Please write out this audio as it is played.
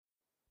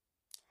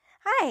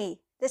Hi,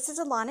 this is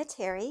Alana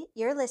Terry.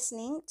 You're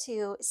listening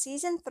to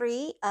Season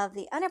 3 of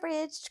the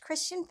Unabridged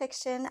Christian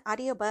Fiction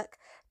Audiobook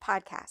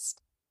Podcast.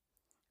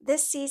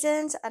 This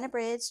season's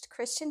Unabridged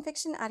Christian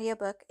Fiction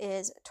audiobook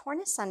is Torn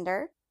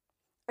Asunder,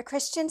 a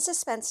Christian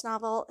suspense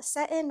novel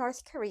set in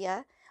North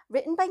Korea,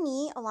 written by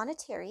me, Alana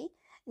Terry,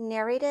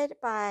 narrated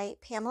by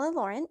Pamela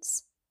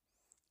Lawrence,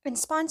 and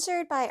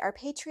sponsored by our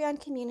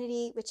Patreon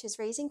community, which is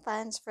raising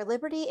funds for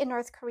Liberty in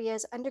North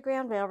Korea's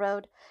Underground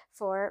Railroad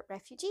for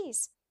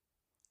refugees.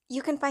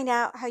 You can find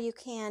out how you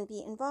can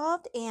be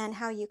involved and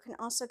how you can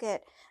also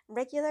get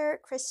regular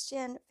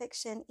Christian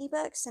fiction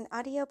ebooks and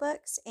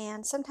audiobooks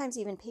and sometimes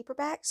even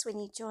paperbacks when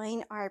you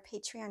join our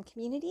Patreon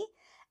community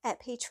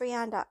at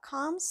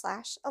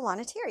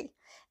patreon.com/Alana Terry.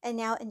 And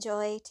now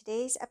enjoy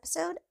today's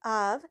episode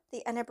of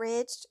the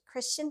Unabridged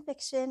Christian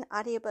Fiction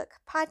Audiobook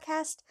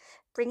Podcast,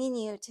 bringing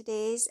you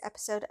today's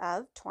episode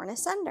of Torn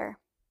Asunder.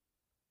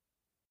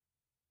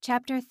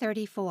 Chapter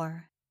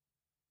 34.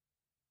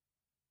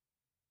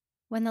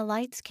 When the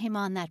lights came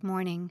on that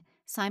morning,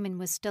 Simon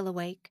was still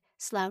awake,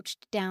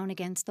 slouched down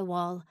against the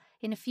wall.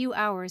 In a few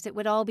hours it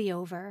would all be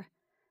over.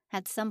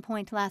 At some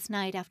point last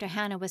night after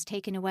Hannah was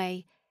taken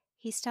away,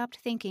 he stopped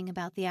thinking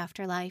about the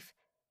afterlife.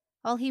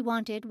 All he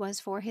wanted was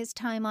for his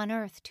time on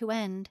earth to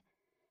end.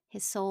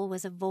 His soul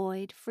was a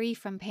void, free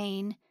from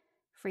pain,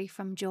 free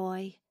from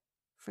joy,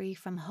 free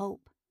from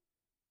hope.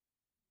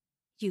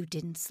 "You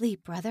didn't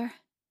sleep, brother."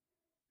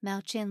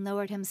 Malchin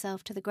lowered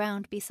himself to the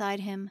ground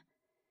beside him.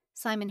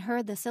 Simon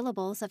heard the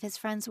syllables of his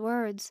friend's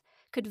words,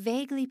 could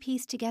vaguely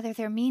piece together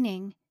their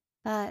meaning,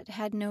 but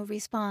had no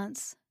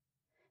response.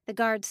 The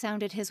guard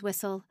sounded his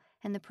whistle,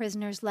 and the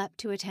prisoners leapt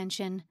to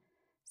attention.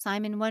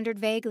 Simon wondered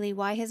vaguely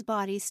why his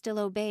body still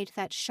obeyed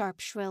that sharp,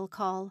 shrill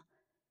call.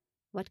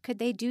 What could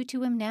they do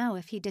to him now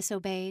if he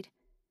disobeyed?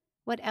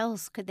 What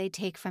else could they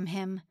take from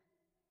him?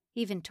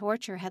 Even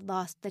torture had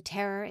lost the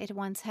terror it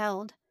once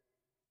held.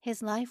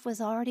 His life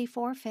was already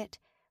forfeit,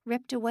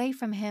 ripped away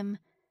from him,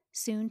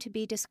 soon to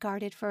be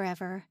discarded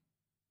forever.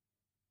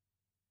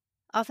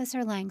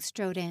 Officer Lang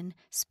strode in,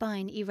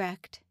 spine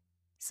erect.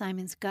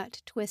 Simon's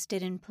gut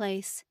twisted in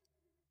place.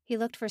 He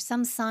looked for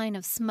some sign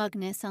of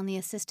smugness on the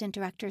assistant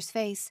director's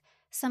face,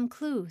 some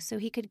clue so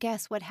he could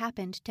guess what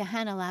happened to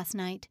Hannah last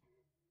night.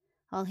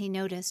 All he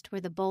noticed were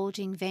the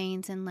bulging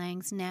veins in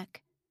Lang's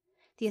neck.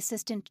 The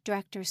assistant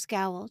director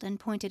scowled and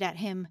pointed at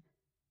him.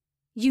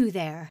 "You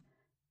there!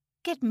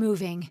 Get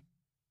moving!"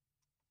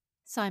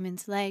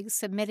 Simon's legs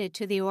submitted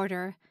to the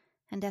order,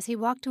 and as he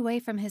walked away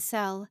from his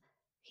cell,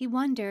 he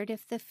wondered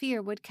if the fear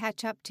would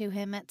catch up to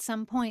him at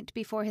some point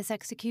before his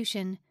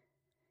execution.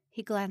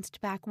 He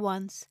glanced back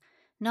once,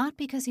 not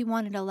because he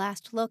wanted a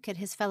last look at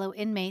his fellow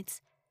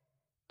inmates,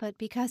 but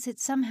because it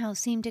somehow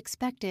seemed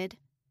expected.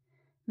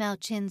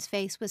 Malchin's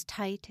face was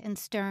tight and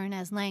stern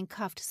as Lang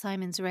cuffed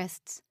Simon's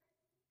wrists.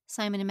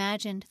 Simon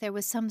imagined there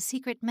was some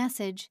secret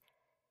message,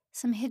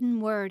 some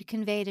hidden word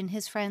conveyed in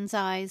his friend's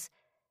eyes,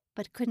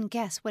 but couldn't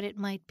guess what it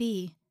might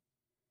be.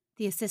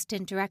 The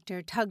assistant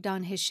director tugged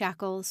on his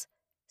shackles.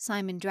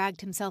 Simon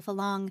dragged himself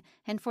along,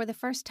 and for the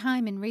first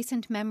time in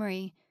recent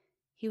memory,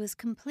 he was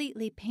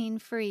completely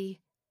pain-free.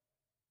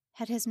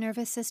 Had his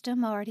nervous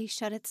system already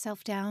shut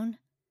itself down?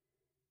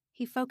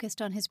 He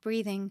focused on his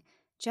breathing,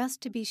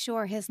 just to be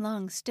sure his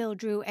lungs still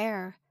drew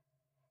air.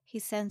 He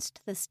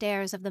sensed the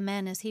stares of the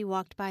men as he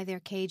walked by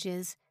their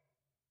cages.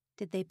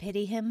 Did they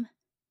pity him?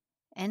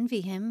 Envy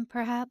him,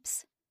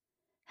 perhaps?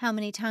 How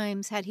many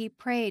times had he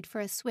prayed for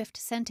a swift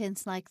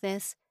sentence like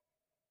this?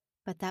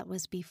 But that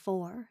was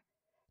before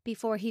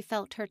he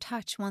felt her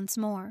touch once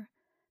more,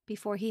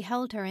 before he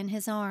held her in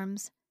his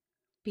arms,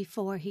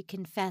 before he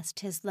confessed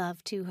his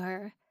love to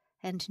her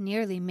and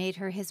nearly made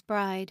her his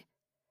bride.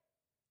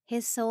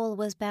 His soul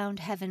was bound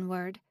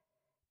heavenward,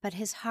 but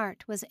his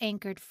heart was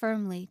anchored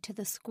firmly to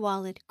the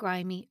squalid,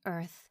 grimy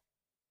earth.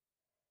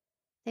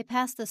 They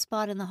passed the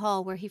spot in the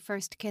hall where he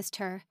first kissed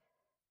her,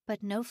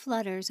 but no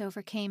flutters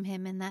overcame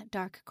him in that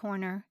dark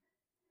corner.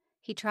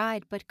 He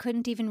tried, but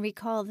couldn't even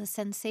recall the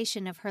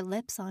sensation of her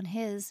lips on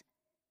his.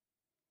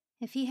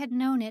 If he had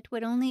known it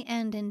would only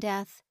end in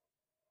death,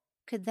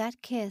 could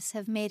that kiss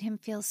have made him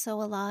feel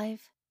so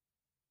alive?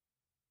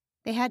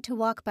 They had to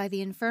walk by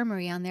the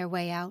infirmary on their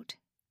way out.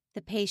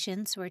 The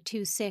patients were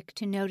too sick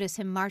to notice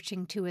him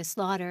marching to his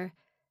slaughter,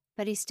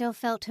 but he still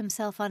felt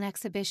himself on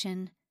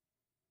exhibition.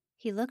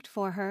 He looked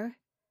for her,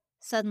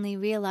 suddenly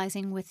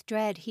realizing with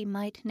dread he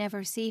might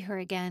never see her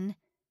again.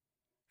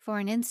 For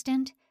an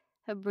instant,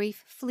 a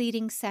brief,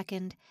 fleeting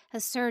second,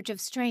 a surge of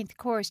strength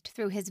coursed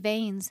through his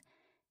veins,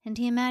 and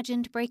he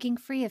imagined breaking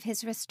free of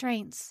his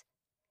restraints.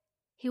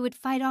 He would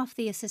fight off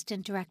the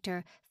assistant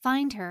director,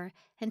 find her,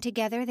 and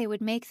together they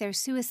would make their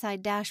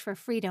suicide dash for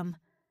freedom.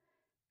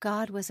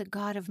 God was a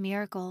God of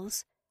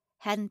miracles.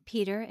 Hadn't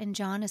Peter and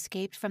John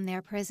escaped from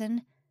their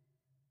prison?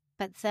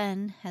 But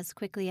then, as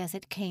quickly as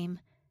it came,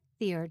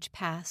 the urge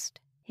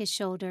passed. His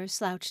shoulders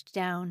slouched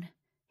down,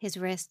 his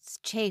wrists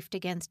chafed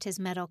against his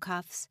metal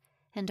cuffs,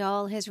 and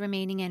all his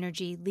remaining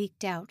energy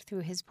leaked out through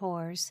his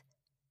pores.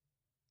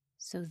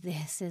 So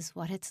this is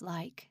what it's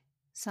like,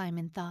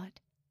 Simon thought.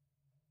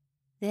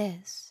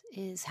 This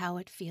is how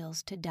it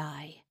feels to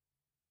die.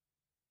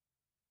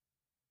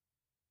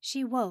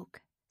 She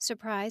woke,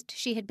 surprised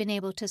she had been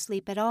able to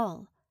sleep at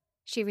all.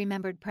 She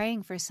remembered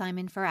praying for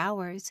Simon for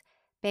hours,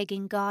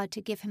 begging God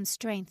to give him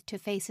strength to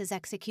face his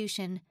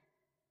execution.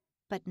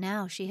 But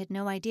now she had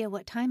no idea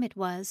what time it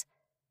was.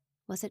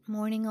 Was it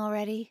morning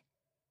already?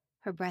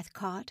 Her breath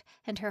caught,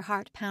 and her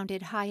heart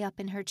pounded high up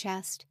in her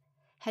chest.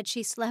 Had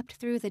she slept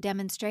through the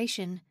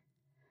demonstration?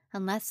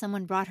 Unless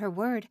someone brought her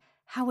word,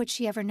 how would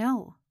she ever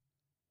know?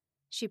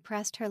 She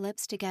pressed her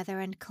lips together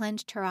and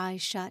clenched her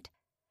eyes shut.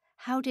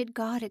 How did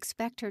God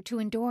expect her to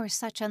endure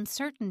such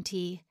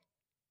uncertainty?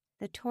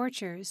 The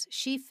tortures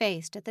she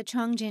faced at the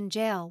Chongjin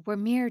jail were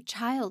mere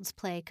child's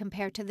play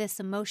compared to this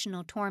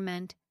emotional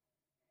torment.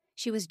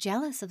 She was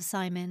jealous of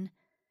Simon.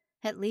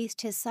 At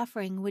least his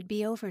suffering would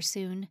be over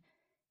soon,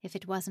 if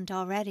it wasn't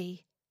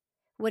already.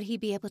 Would he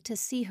be able to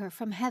see her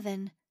from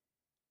heaven?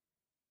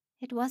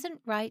 It wasn't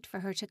right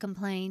for her to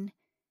complain.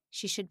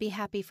 She should be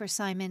happy for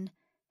Simon,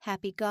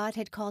 happy God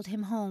had called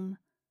him home.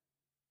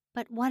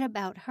 But what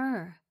about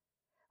her?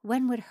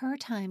 When would her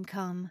time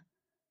come?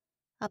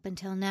 Up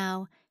until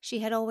now, she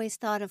had always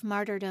thought of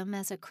martyrdom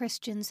as a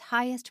Christian's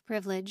highest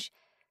privilege,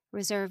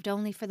 reserved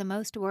only for the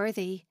most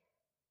worthy.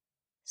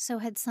 So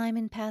had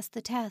Simon passed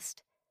the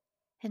test,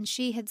 and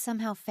she had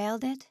somehow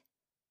failed it?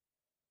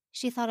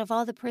 She thought of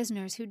all the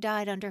prisoners who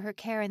died under her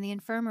care in the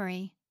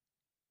infirmary.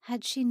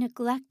 Had she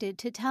neglected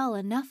to tell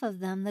enough of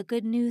them the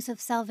good news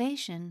of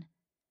salvation?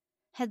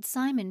 Had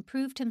Simon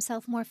proved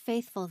himself more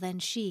faithful than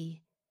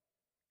she?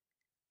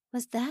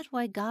 Was that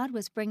why God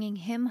was bringing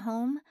him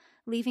home,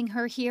 leaving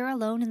her here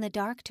alone in the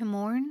dark to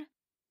mourn?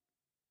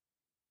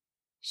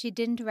 She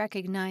didn't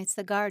recognize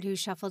the guard who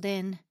shuffled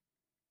in.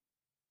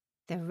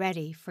 "They're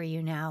ready for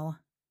you now."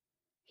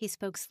 He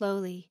spoke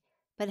slowly,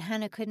 but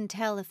Hannah couldn't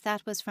tell if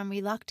that was from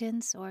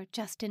reluctance or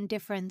just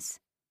indifference.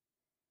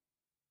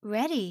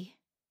 "Ready?"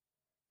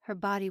 Her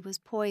body was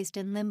poised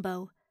in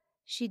limbo.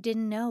 She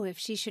didn't know if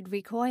she should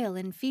recoil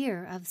in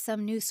fear of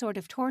some new sort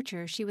of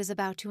torture she was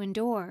about to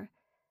endure,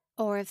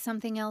 or if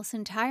something else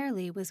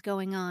entirely was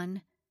going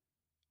on.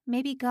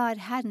 Maybe God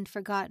hadn't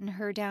forgotten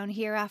her down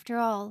here after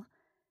all.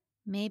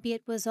 Maybe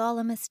it was all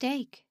a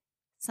mistake.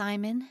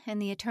 Simon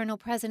and the Eternal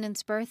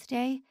President's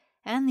birthday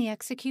and the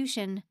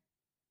execution.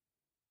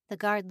 The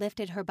guard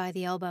lifted her by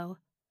the elbow.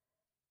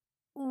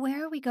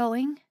 "Where are we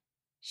going?"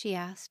 she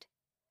asked.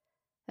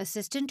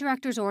 "Assistant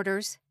Director's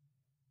orders.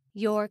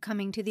 You're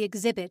coming to the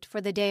exhibit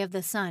for the Day of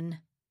the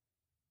Sun."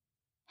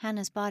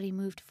 Hannah's body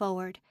moved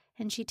forward,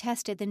 and she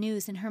tested the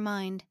news in her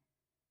mind.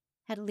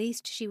 At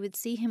least she would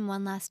see him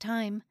one last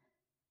time.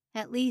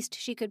 At least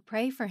she could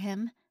pray for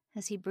him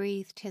as he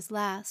breathed his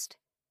last.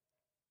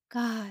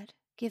 "God,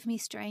 give me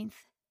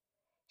strength."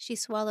 She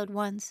swallowed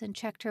once and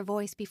checked her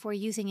voice before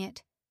using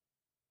it.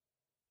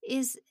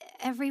 "Is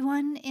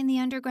everyone in the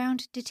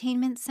underground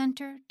detainment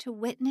center to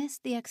witness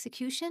the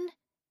execution?"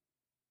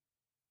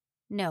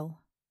 "No."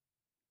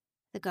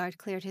 The guard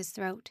cleared his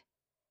throat.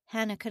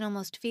 Hannah could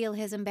almost feel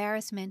his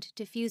embarrassment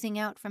diffusing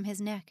out from his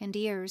neck and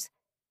ears.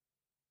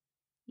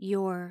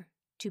 "You're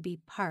to be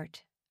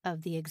part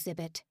of the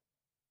exhibit."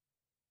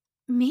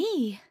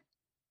 "Me?"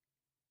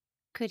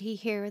 Could he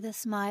hear the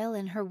smile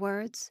in her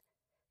words?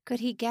 Could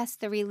he guess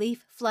the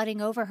relief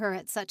flooding over her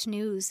at such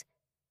news?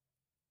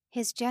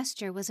 His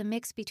gesture was a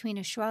mix between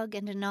a shrug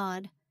and a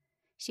nod.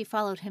 She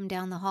followed him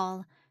down the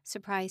hall,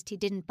 surprised he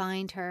didn't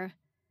bind her.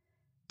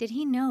 Did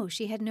he know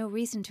she had no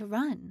reason to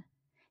run?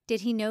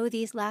 Did he know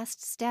these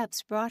last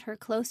steps brought her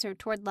closer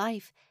toward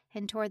life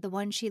and toward the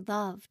one she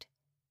loved?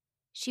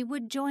 She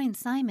would join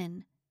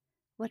Simon.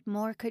 What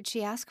more could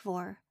she ask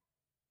for?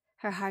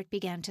 Her heart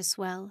began to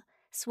swell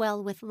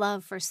with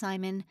love for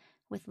Simon,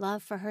 with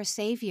love for her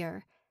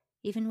savior,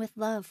 even with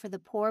love for the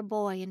poor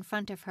boy in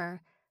front of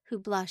her, who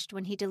blushed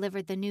when he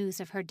delivered the news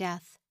of her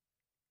death.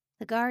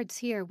 The guards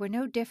here were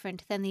no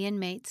different than the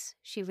inmates,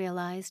 she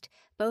realized.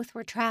 Both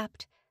were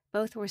trapped,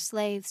 both were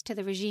slaves to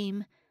the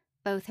regime,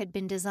 both had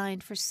been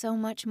designed for so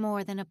much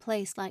more than a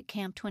place like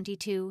Camp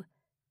 22.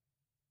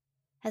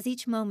 As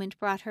each moment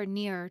brought her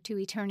nearer to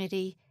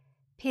eternity,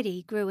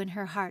 pity grew in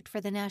her heart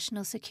for the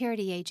national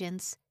security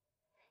agents.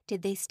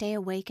 Did they stay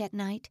awake at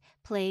night,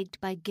 plagued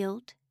by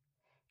guilt?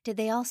 Did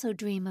they also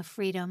dream of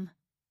freedom?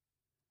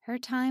 Her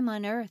time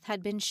on earth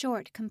had been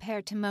short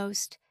compared to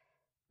most,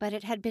 but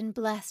it had been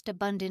blessed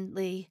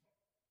abundantly.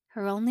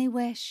 Her only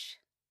wish...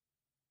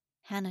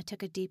 Hannah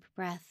took a deep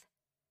breath.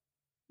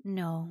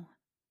 No.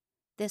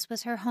 This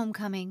was her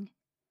homecoming.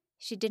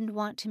 She didn't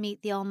want to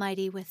meet the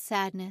Almighty with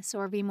sadness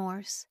or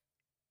remorse.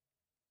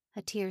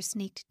 A tear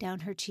sneaked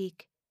down her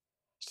cheek.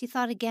 She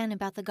thought again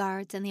about the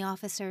guards and the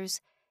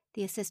officers,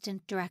 the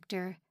assistant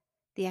director,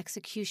 the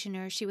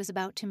executioner she was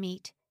about to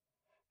meet.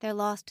 Their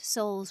lost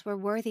souls were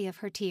worthy of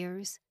her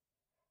tears.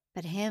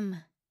 But him...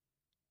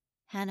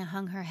 Hannah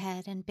hung her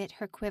head and bit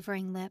her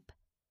quivering lip.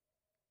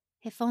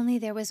 If only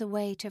there was a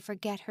way to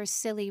forget her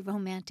silly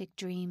romantic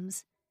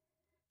dreams.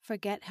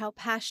 Forget how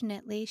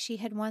passionately she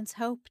had once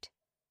hoped.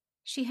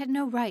 She had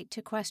no right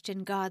to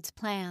question God's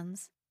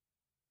plans.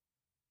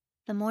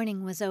 The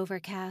morning was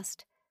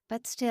overcast,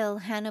 But still,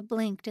 Hannah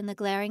blinked in the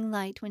glaring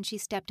light when she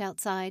stepped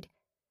outside.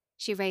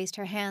 She raised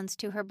her hands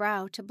to her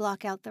brow to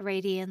block out the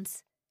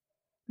radiance.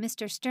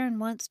 Mr. Stern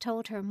once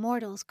told her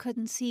mortals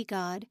couldn't see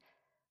God,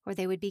 or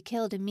they would be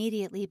killed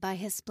immediately by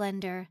his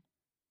splendor.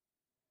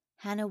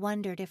 Hannah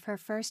wondered if her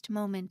first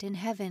moment in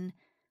heaven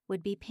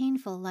would be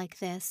painful like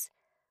this,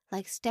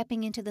 like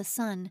stepping into the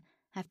sun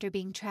after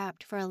being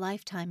trapped for a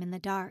lifetime in the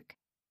dark.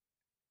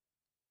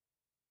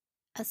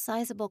 A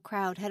sizable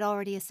crowd had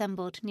already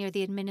assembled near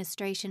the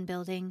administration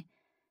building,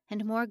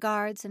 and more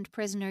guards and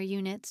prisoner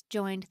units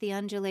joined the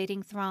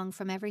undulating throng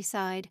from every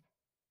side.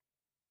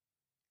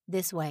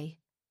 "This way."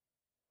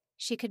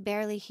 She could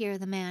barely hear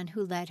the man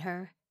who led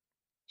her.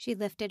 She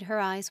lifted her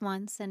eyes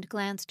once and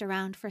glanced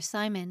around for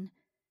Simon.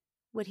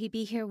 Would he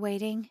be here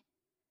waiting?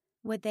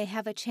 Would they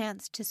have a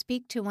chance to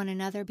speak to one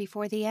another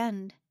before the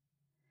end?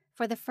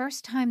 For the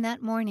first time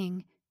that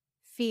morning,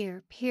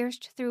 fear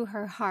pierced through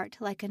her heart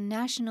like a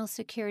national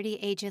security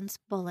agent's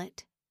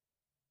bullet.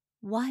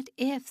 What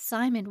if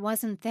Simon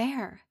wasn't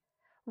there?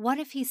 What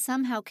if he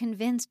somehow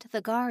convinced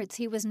the guards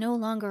he was no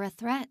longer a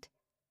threat?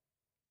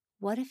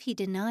 What if he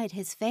denied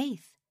his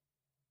faith?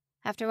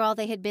 After all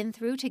they had been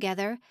through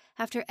together,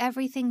 after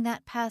everything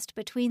that passed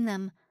between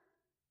them,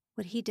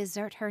 would he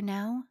desert her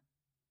now?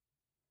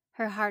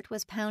 Her heart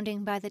was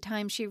pounding by the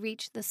time she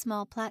reached the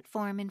small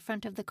platform in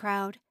front of the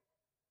crowd.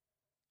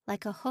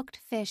 Like a hooked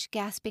fish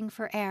gasping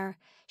for air,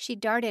 she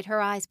darted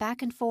her eyes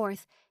back and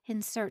forth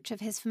in search of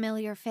his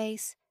familiar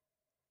face.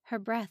 Her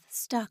breath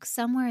stuck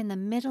somewhere in the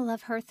middle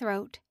of her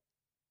throat.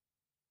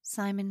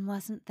 Simon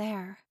wasn't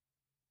there.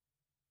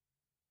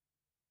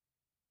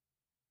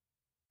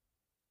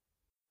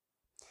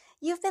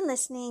 You've been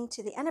listening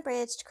to the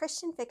Unabridged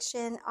Christian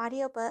Fiction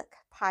audiobook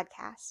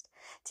podcast.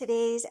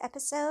 Today's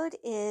episode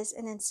is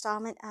an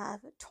installment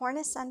of Torn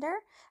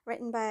Asunder,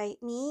 written by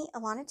me,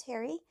 Alana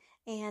Terry,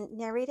 and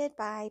narrated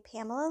by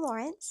Pamela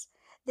Lawrence.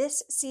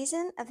 This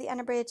season of the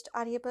Unabridged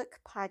audiobook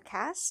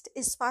podcast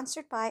is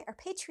sponsored by our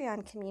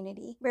Patreon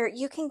community, where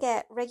you can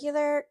get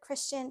regular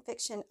Christian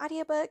fiction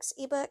audiobooks,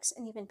 ebooks,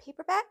 and even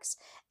paperbacks.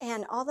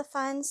 And all the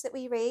funds that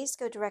we raise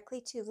go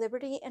directly to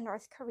Liberty in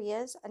North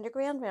Korea's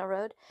Underground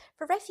Railroad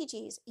for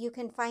refugees. You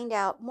can find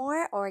out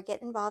more or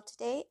get involved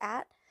today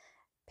at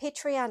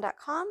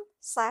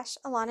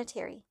patreon.com/Alana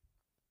Terry.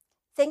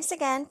 Thanks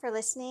again for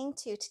listening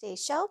to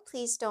today's show.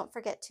 Please don't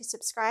forget to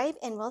subscribe,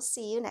 and we'll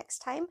see you next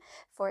time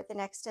for the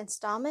next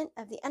installment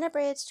of the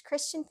Unabridged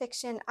Christian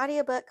Fiction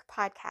audiobook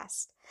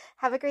podcast.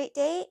 Have a great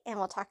day, and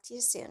we'll talk to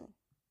you soon.